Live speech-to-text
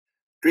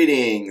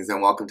Greetings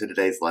and welcome to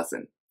today's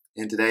lesson.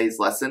 In today's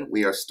lesson,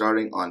 we are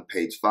starting on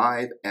page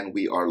 5 and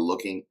we are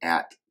looking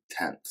at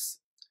tenths.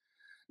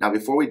 Now,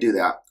 before we do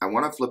that, I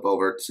want to flip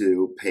over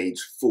to page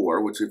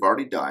 4, which we've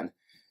already done,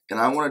 and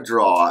I want to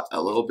draw a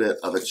little bit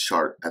of a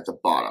chart at the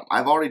bottom.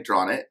 I've already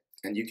drawn it,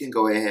 and you can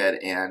go ahead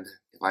and,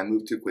 if I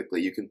move too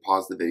quickly, you can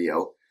pause the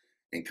video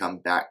and come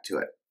back to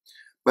it.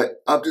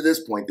 But up to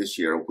this point this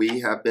year,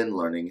 we have been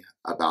learning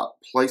about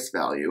place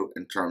value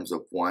in terms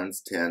of ones,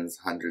 tens,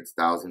 hundreds,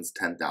 thousands,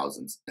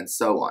 10,000s, and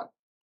so on.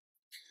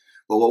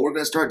 But what we're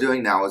going to start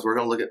doing now is we're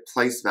going to look at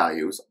place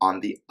values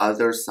on the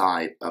other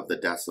side of the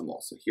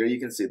decimal. So here you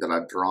can see that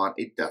I've drawn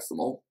a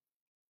decimal.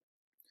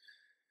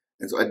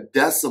 And so a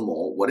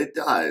decimal, what it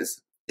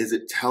does is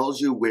it tells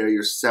you where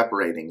you're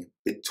separating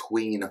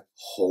between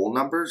whole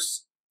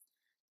numbers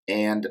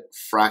and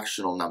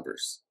fractional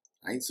numbers,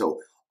 right?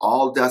 So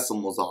all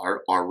decimals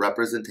are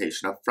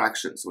representation of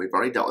fractions. So we've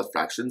already dealt with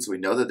fractions. So we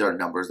know that there are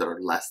numbers that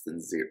are less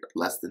than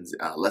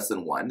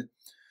 1,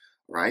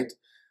 right?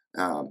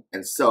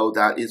 And so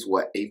that is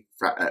what a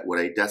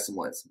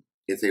decimal is.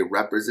 It's a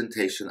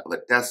representation of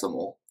a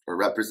decimal, or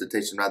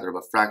representation rather of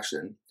a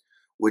fraction,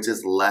 which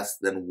is less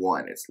than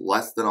 1. It's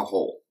less than a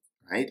whole,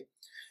 right?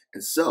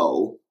 And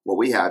so what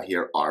we have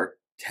here are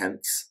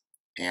tenths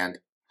and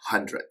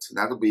hundredths. And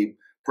that'll be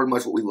pretty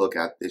much what we look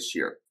at this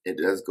year. It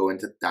does go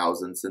into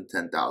thousands and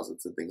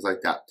 10,000s and things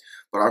like that.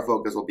 But our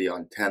focus will be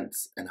on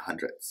tenths and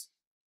hundredths.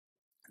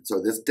 And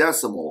so this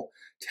decimal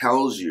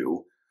tells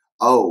you,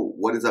 oh,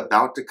 what is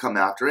about to come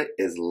after it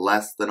is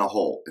less than a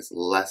whole. It's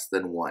less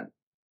than 1,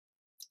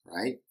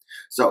 right?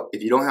 So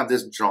if you don't have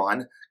this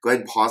drawn, go ahead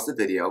and pause the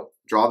video.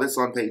 Draw this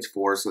on page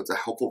 4 so it's a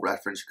helpful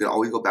reference. You can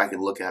always go back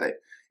and look at it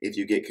if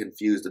you get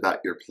confused about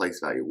your place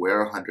value. Where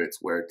are hundredths?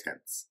 Where are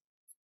tenths?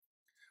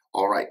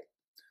 All right.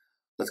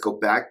 Let's go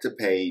back to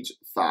page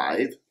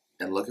 5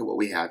 and look at what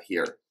we have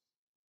here.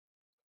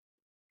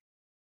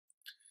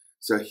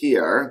 So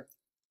here,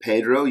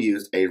 Pedro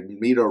used a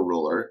meter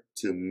ruler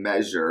to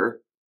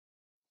measure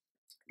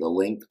the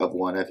length of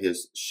one of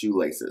his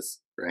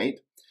shoelaces, right?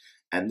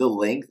 And the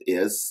length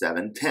is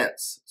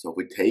 7/10. So if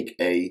we take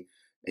a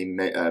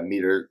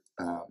meter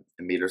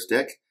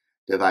stick,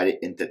 divide it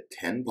into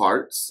 10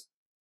 parts,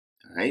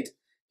 all right?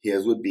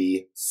 His would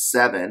be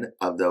 7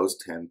 of those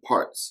 10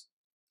 parts.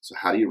 So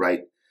how do you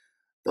write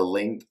the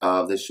length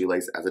of the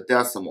shoelace as a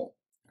decimal,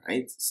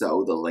 right?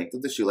 So the length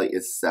of the shoelace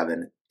is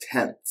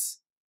 7/10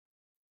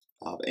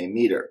 of a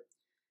meter.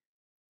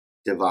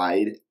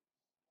 Divide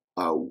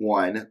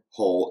 1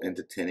 whole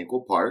into 10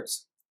 equal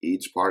parts.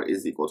 Each part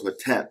is equal to a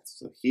tenth.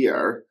 So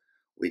here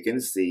we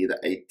can see that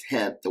a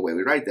tenth, the way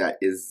we write that,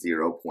 is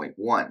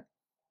 0.1,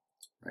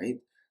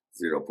 right?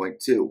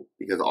 0.2,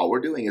 because all we're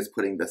doing is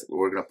putting this,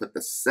 we're going to put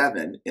the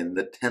 7 in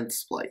the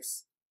tenths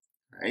place,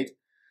 right?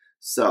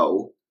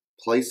 So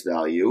place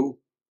value,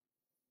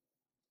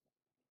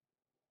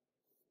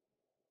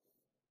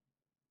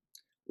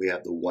 we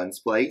have the ones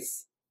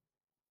place,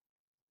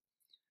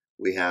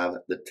 we have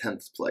the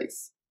tenths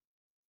place.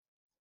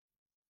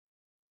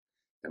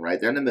 And right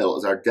there in the middle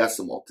is our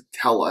decimal to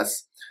tell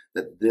us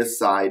that this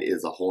side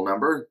is a whole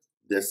number,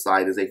 this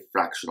side is a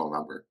fractional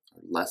number,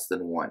 less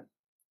than 1,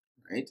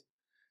 right?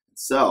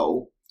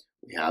 So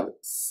we have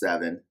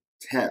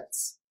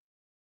 7/10.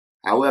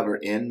 However,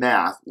 in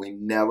math, we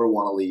never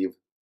want to leave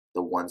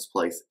the ones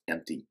place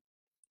empty,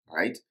 all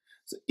right?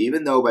 So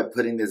even though by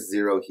putting this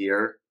 0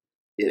 here,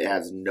 it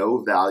adds no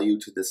value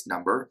to this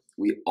number,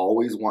 we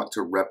always want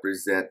to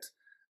represent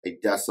a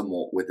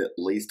decimal with at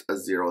least a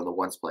 0 in the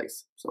ones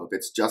place. So if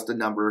it's just a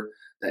number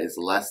that is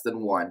less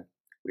than 1,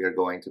 we are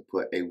going to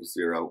put a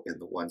 0 in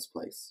the ones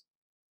place.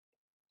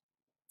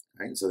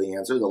 All right, so the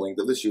answer, the length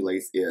of the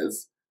shoelace,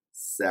 is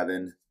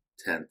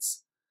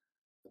 7/10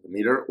 of a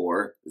meter,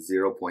 or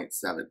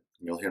 0.7.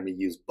 You'll hear me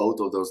use both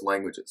of those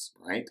languages,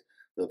 right?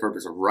 For the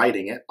purpose of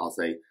writing it, I'll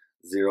say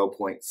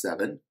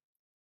 0.7,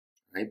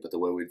 right? But the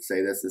way we'd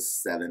say this is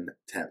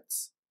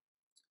 7/10.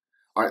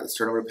 All right, let's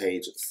turn over to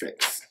page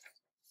 6.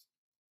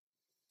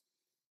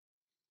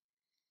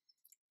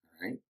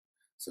 All right,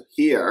 so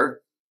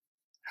here,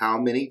 how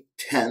many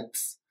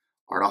tenths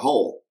are in a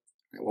whole?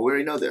 Right, well, we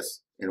already know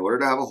this. In order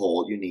to have a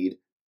whole, you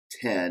need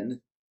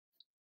 10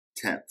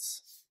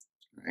 tenths,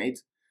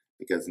 right?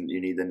 Because you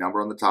need the number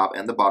on the top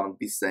and the bottom to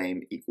be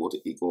same, equal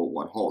to equal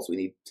 1 whole. So we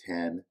need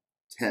 10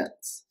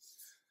 tenths.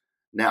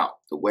 Now,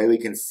 the way we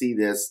can see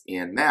this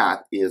in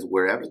math is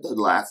wherever the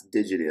last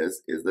digit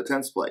is the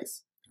tenths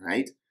place,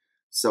 right?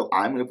 So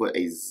I'm going to put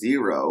a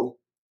 0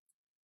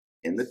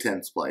 in the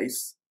tenths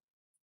place,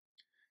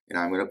 and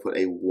I'm going to put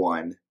a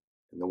 1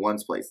 in the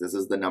ones place. This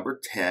is the number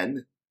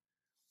 10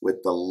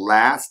 with the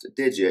last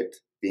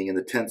digit being in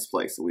the tenths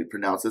place. So we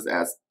pronounce this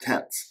as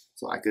tenths.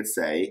 So I could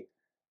say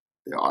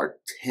there are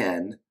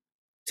 10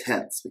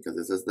 tenths because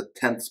this is the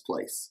tenths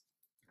place,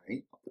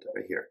 right? I'll put that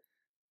right here,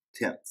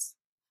 tenths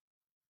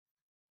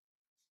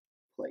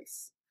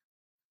place.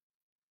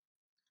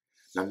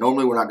 Now,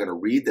 normally we're not going to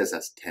read this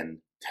as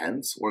 10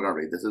 tenths. We're going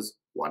to read this as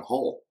 1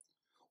 whole,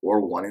 or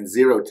 1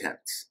 0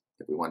 tenths,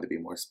 if we want to be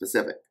more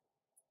specific,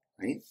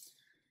 right?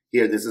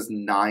 Here, this is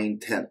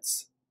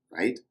 9/10,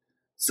 right?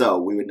 So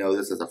we would know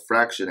this as a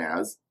fraction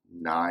as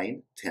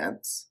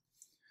 9/10.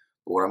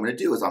 But what I'm going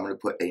to do is I'm going to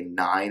put a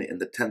 9 in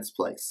the tenths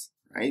place,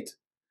 right?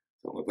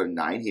 So I'm going to put a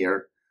 9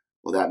 here.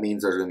 Well, that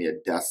means there's going to be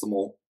a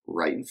decimal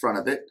right in front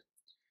of it.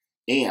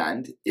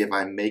 And if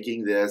I'm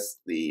making this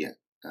the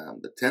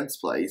tenths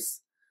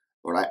place,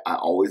 I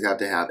always have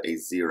to have a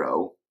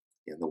 0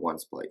 in the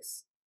ones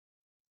place.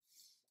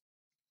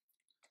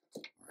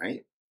 All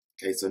right.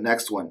 Okay, so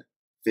next one,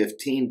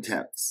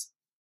 15/10.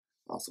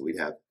 Also, we'd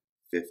have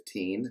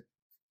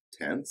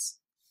 15/10,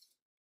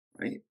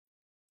 right?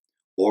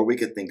 Or we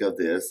could think of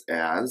this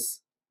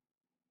as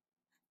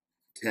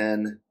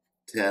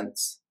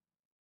 10/10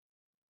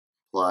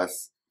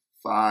 plus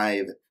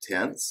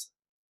 5/10,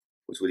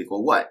 which would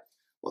equal what?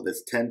 Well,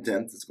 this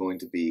 10/10 is going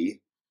to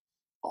be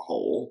a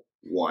whole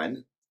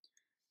 1,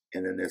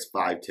 and then this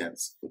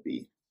 5/10 would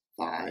be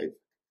 5/10,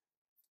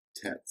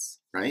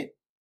 right?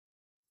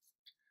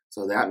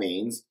 So that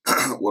means,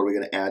 what are we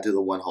going to add to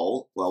the 1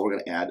 whole? Well, we're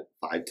going to add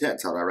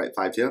 5/10. How do I write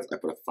 5/10? I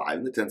put a 5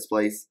 in the tenths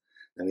place.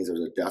 That means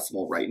there's a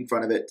decimal right in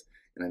front of it,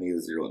 and I need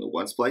a 0 in the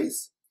ones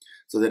place.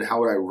 So then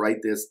how would I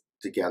write this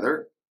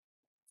together?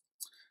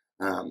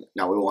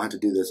 Now, we won't have to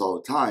do this all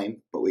the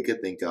time, but we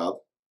could think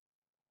of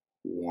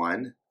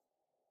 1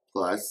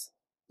 plus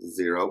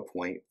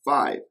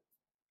 0.5,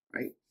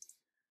 right?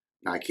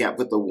 Now, I can't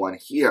put the 1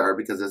 here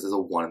because this is a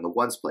 1 in the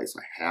ones place. So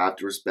I have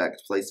to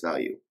respect place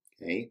value,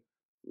 okay?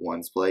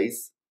 Ones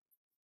place,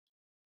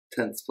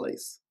 tenths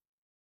place,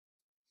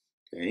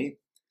 okay?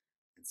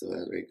 And so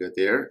that's very good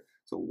there.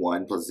 So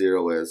 1 plus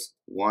 0 is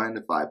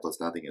 1, 5 plus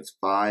nothing is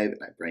 5,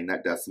 and I bring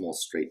that decimal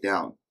straight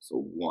down. So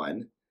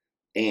 1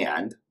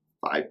 and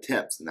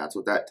 5/10, and that's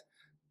what that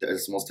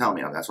decimal's telling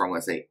me. That's where I'm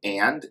going to say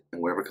and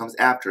whatever comes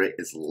after it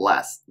is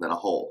less than a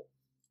whole.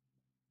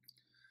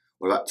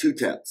 What about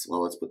 2/10?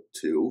 Well, let's put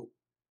 2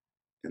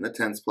 in the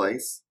tenths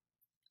place,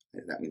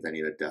 and that means I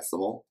need a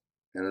decimal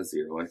and a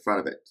 0 in front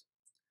of it.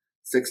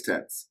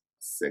 6/10,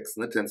 6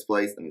 in the tenths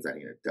place, that means I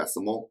need a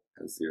decimal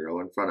and a 0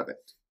 in front of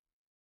it.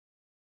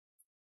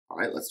 All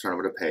right, let's turn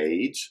over to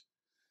page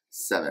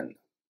 7.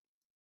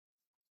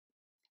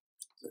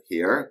 So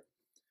here,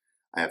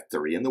 I have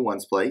 3 in the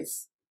ones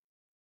place.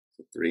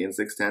 So 3 and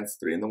 6/10,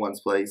 3 in the ones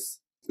place.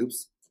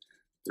 Oops.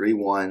 3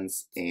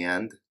 ones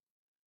and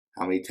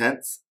how many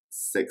tenths?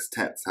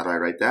 6/10. How do I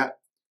write that?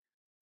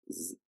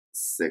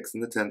 6 in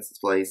the tenths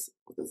place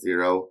with a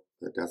 0,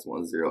 the decimal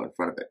and 0 in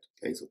front of it.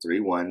 Okay, so 3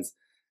 ones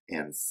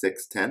and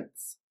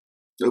 6/10.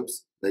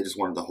 Oops, they just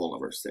wanted the whole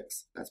number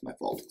 6. That's my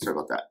fault. Sorry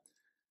about that. I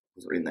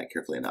wasn't reading that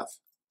carefully enough.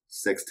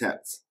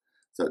 6/10.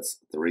 So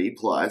it's 3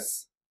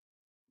 plus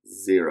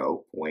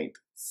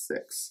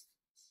 0.6.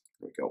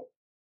 There we go.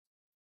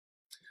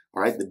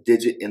 All right, the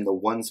digit in the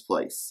ones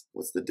place.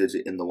 What's the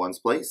digit in the ones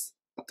place?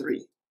 A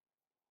 3.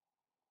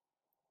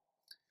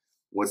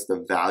 What's the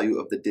value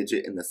of the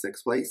digit in the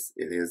 6th place?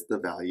 It is the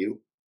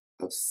value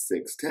of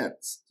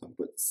 6/10. So I'm going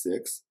to put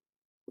 6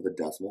 with a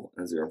decimal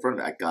and a 0 in front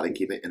of it. I got to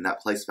keep it in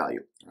that place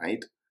value,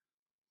 right?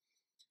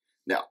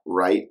 Now,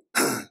 write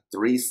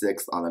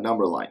 3/6 on the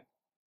number line.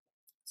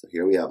 So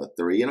here we have a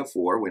 3 and a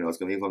 4. We know it's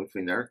going to be one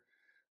between there.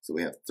 So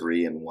we have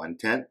 3 and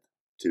 1/10,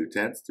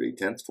 2/10,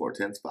 3/10,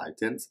 4/10,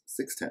 5/10,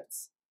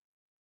 6/10.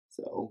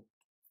 So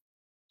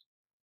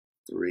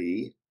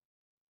 3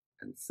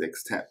 and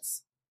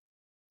 6/10.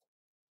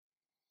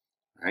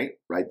 All right,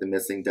 write the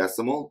missing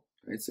decimal.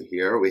 All right, so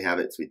here we have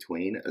it's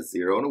between a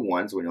 0 and a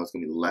 1, so we know it's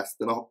going to be less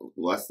than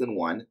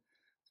 1. So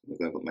I'm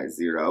going to put my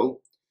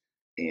 0,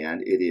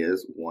 and it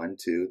is 1,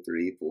 2,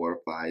 3, 4,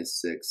 5,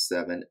 6,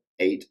 7,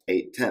 8,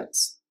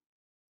 8/10.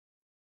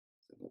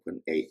 So I'm going to put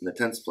an 8 in the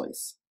tenths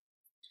place.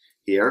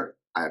 Here,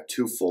 I have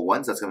 2 full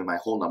ones. That's going to be my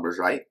whole numbers,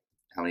 right?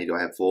 How many do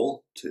I have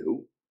full?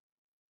 2.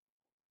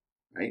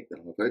 Right? Then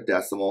I'm going to put a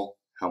decimal.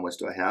 How much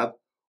do I have?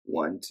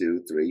 1,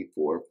 2, 3,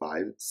 4,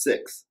 5,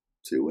 6.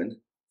 2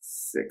 and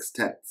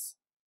 6/10.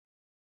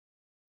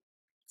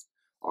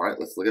 All right,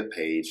 let's look at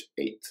page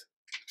 8.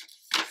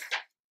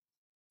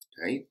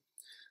 Okay,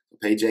 so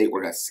page 8,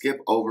 we're going to skip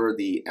over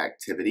the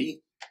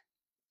activity,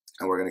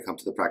 and we're going to come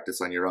to the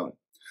practice on your own.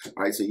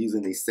 All right, so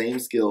using these same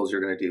skills,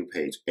 you're going to do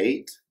page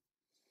 8,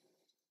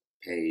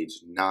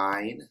 page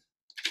 9,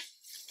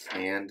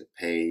 and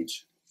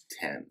page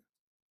 10.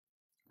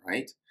 All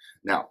right,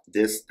 now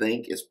this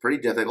think is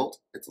pretty difficult.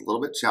 It's a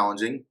little bit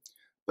challenging,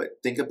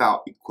 but think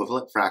about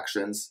equivalent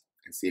fractions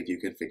and see if you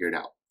can figure it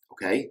out,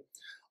 okay?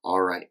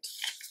 All right,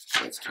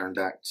 let's turn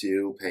back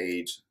to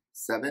page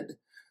 7.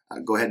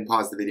 Go ahead and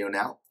pause the video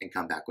now and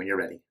come back when you're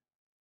ready.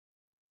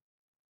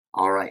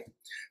 All right,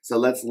 so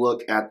let's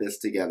look at this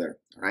together.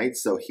 All right,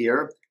 so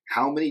here,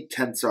 how many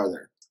tenths are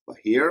there? Well,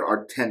 here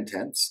are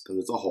 10/10 because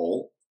it's a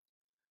whole,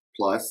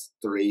 plus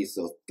 3,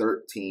 so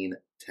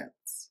 13/10.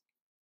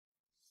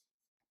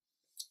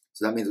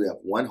 So that means we have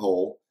 1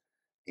 whole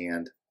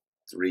and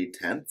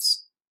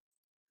 3/10.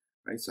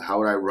 Right, so how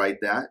would I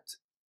write that?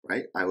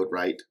 Right, I would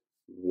write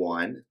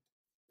 1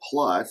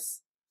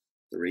 plus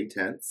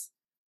 3/10.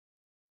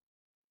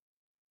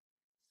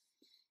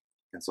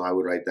 And so I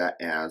would write that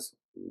as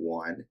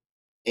 1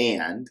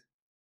 and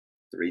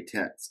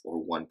 3/10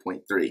 or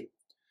 1.3.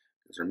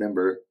 Because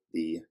remember,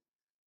 the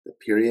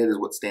period is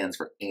what stands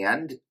for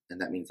and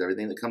that means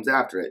everything that comes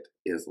after it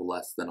is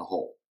less than a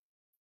whole.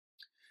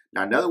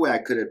 Now, another way I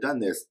could have done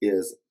this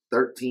is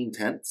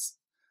 13/10.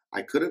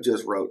 I could have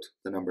just wrote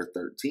the number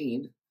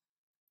 13.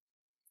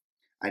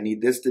 I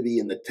need this to be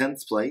in the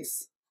 10th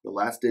place. The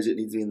last digit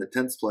needs to be in the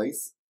 10th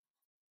place.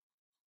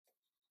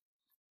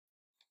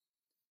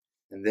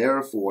 And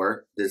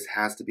therefore, this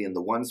has to be in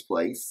the ones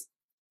place,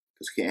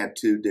 because you can't have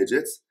two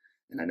digits,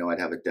 and I know I'd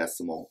have a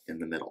decimal in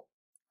the middle,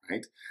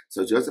 right?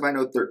 So just if I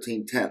know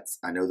 13/10,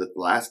 I know that the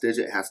last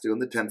digit has to go in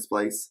the 10th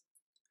place,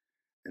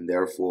 and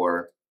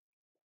therefore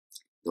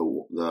the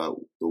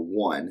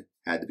 1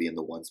 had to be in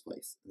the ones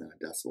place, and then a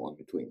decimal in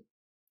between.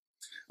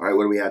 All right,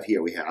 what do we have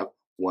here? We have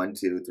 1,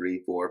 2, 3,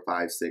 4,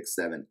 5, 6,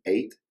 7,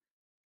 8,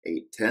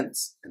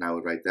 8/10, and I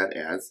would write that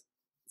as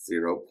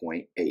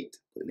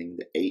 0.8, putting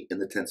the 8 in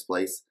the 10th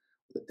place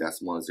with a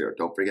decimal and 0.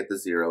 Don't forget the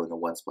 0 in the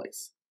ones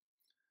place.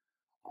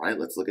 All right,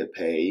 let's look at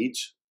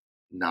page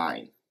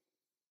 9.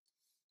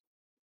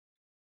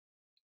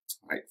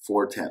 All right,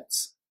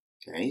 4/10.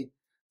 Okay,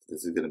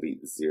 this is going to be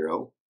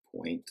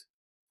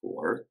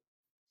 0.4.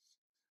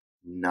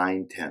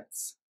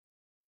 9/10.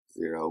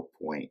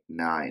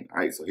 0.9. All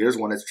right, so here's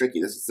one that's tricky.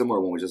 This is similar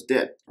to one we just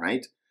did,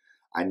 right?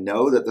 I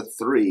know that the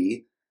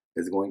 3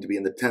 is going to be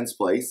in the 10th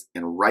place,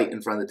 and right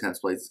in front of the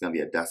 10th place is going to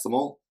be a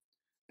decimal,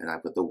 and I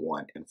put the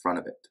 1 in front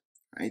of it,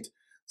 right?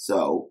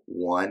 So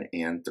 1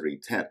 and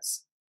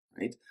 3/10,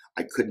 right?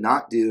 I could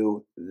not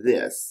do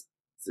this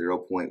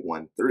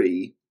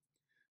 0.13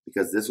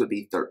 because this would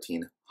be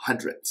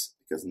 13/100ths,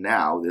 because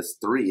now this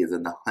 3 is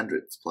in the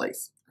hundredths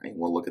place, right?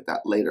 We'll look at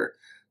that later.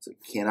 So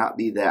it cannot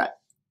be that.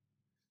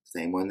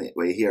 Same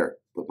way here.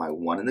 Put my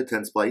 1 in the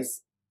 10th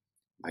place.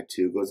 My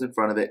 2 goes in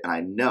front of it, and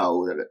I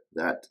know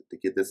that to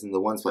get this in the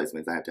ones place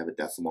means I have to have a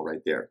decimal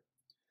right there.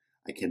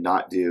 I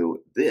cannot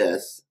do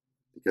this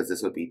because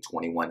this would be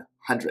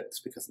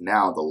 21/100ths, because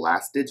now the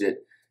last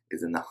digit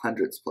is in the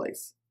hundredths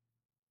place.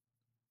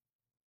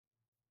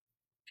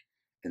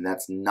 And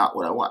that's not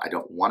what I want. I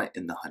don't want it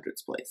in the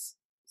hundredths place.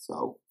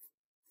 So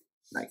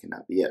that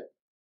cannot be it.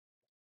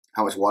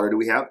 How much water do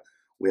we have?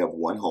 We have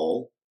 1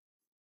 whole.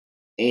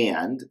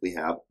 And we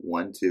have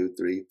 1, 2,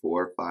 3,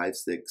 4, 5,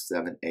 6,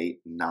 7,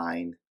 8,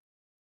 9/10.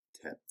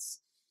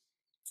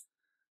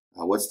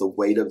 What's the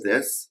weight of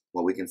this?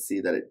 Well, we can see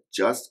that it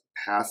just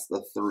passed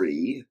the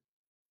 3,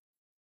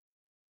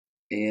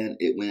 and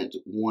it went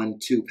 1,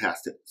 2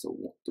 past it.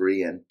 So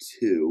 3 and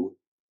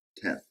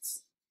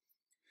 2/10.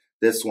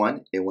 This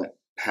one, it went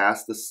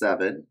past the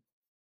 7,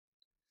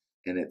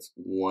 and it's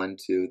 1,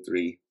 2,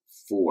 3,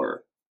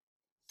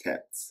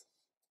 4/10.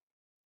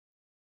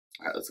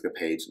 All right, let's look at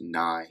page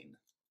 9.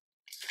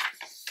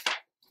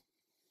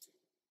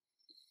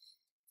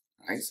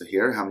 All right, so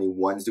here, how many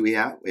 1s do we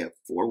have? We have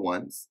 4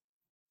 1s.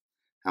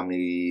 How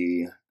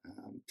many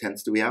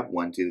 10ths do we have?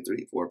 1, 2,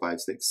 3, 4, 5,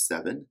 6,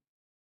 7.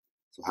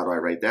 So how do I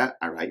write that?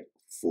 I write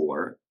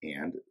 4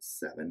 and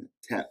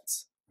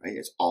 7/10. Right?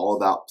 It's all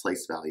about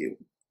place value,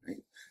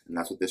 right? And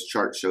that's what this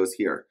chart shows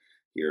here.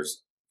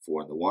 Here's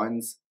 4 in the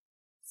 1s,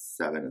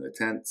 7 in the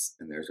 10ths,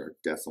 and there's our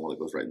decimal that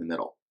goes right in the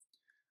middle.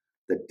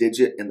 The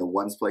digit in the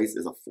 1s place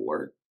is a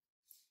 4.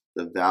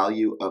 The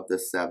value of the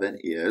 7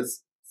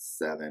 is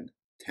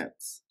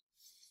 7/10.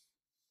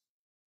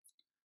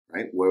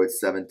 Right? Where would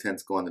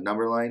 7/10 go on the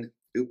number line?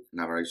 Oop,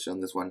 I've already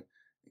shown this one.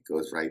 It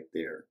goes right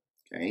there.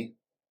 Okay?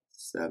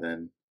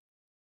 7,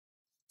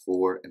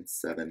 4, and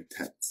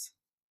 7/10.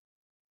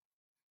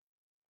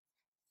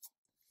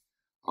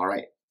 All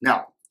right.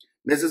 Now,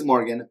 Mrs.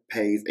 Morgan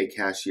pays a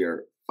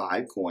cashier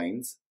 5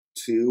 coins.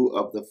 2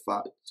 of the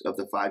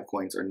 5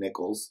 coins are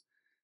nickels.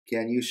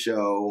 Can you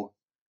show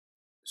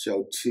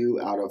 2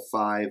 out of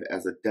 5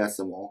 as a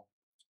decimal?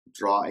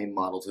 Draw a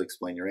model to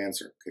explain your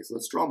answer. Okay, so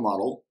let's draw a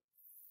model.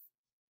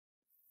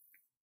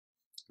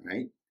 All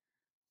right,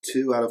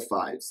 2 out of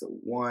 5. So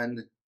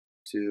 1,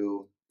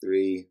 2,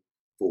 3,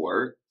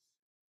 4,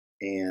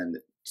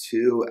 and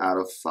 2 out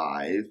of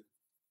 5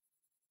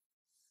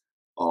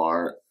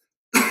 are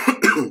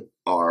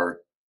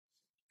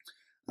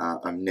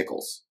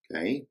nickels.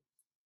 Okay.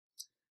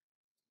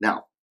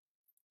 Now,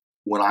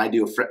 when I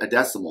do a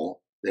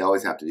decimal, they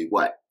always have to be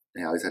what?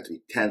 They always have to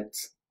be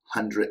tenths,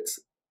 hundredths,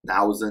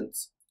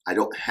 thousandths. I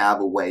don't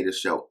have a way to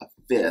show a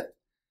fifth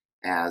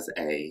as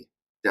a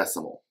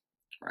decimal,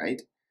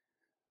 right?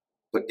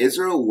 But is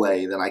there a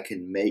way that I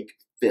can make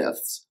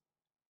fifths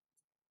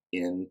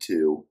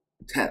into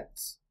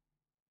tenths?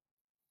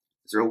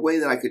 Is there a way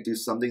that I could do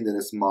something to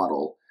this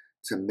model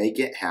to make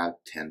it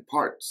have 10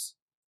 parts?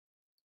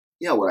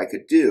 Yeah, what I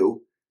could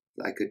do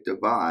is I could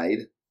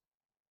divide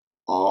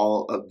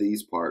all of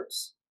these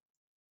parts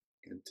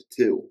into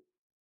 2.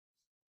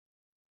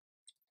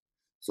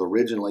 So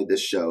originally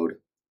this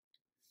showed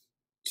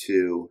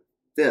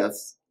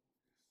 2/5,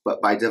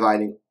 but by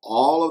dividing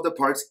all of the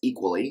parts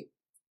equally,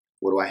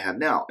 what do I have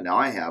now? Now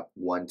I have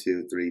 1,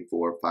 2, 3,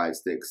 4, 5,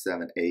 6,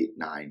 7, 8,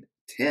 9,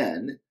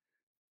 10.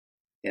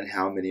 And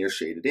how many are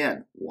shaded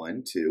in?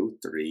 1, 2,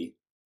 3,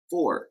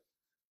 4.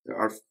 There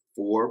are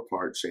 4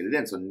 parts shaded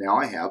in. So now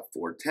I have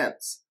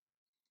 4/10.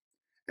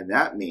 And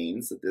that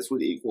means that this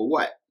would equal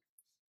what?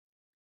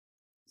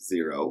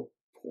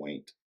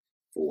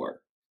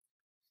 0.4.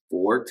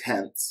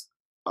 4/10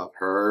 of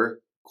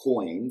her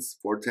coins,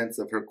 4/10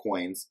 of her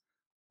coins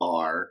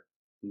are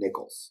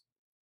nickels,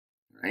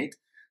 right?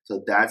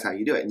 So that's how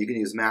you do it. And you can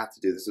use math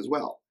to do this as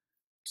well.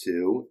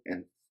 2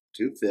 and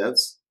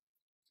 2/5.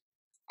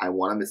 I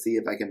want them to see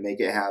if I can make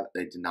it have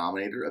a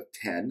denominator of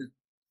 10.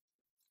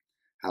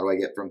 How do I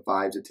get from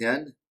 5 to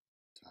 10?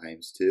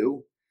 Times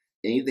 2.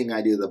 Anything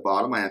I do to the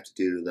bottom, I have to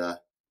do to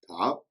the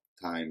top,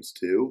 times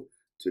 2.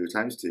 2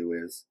 times 2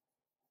 is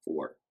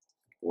 4.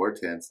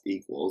 4/10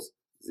 equals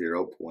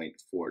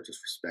 0.4,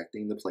 just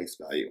respecting the place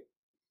value.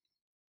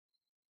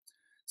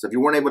 So if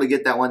you weren't able to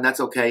get that one, that's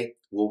okay.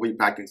 We'll be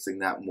practicing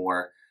that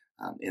more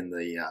in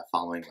the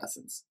following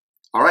lessons.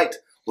 All right,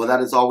 well,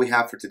 that is all we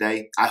have for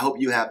today. I hope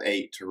you have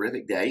a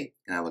terrific day,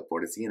 and I look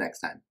forward to seeing you next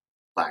time.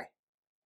 Bye.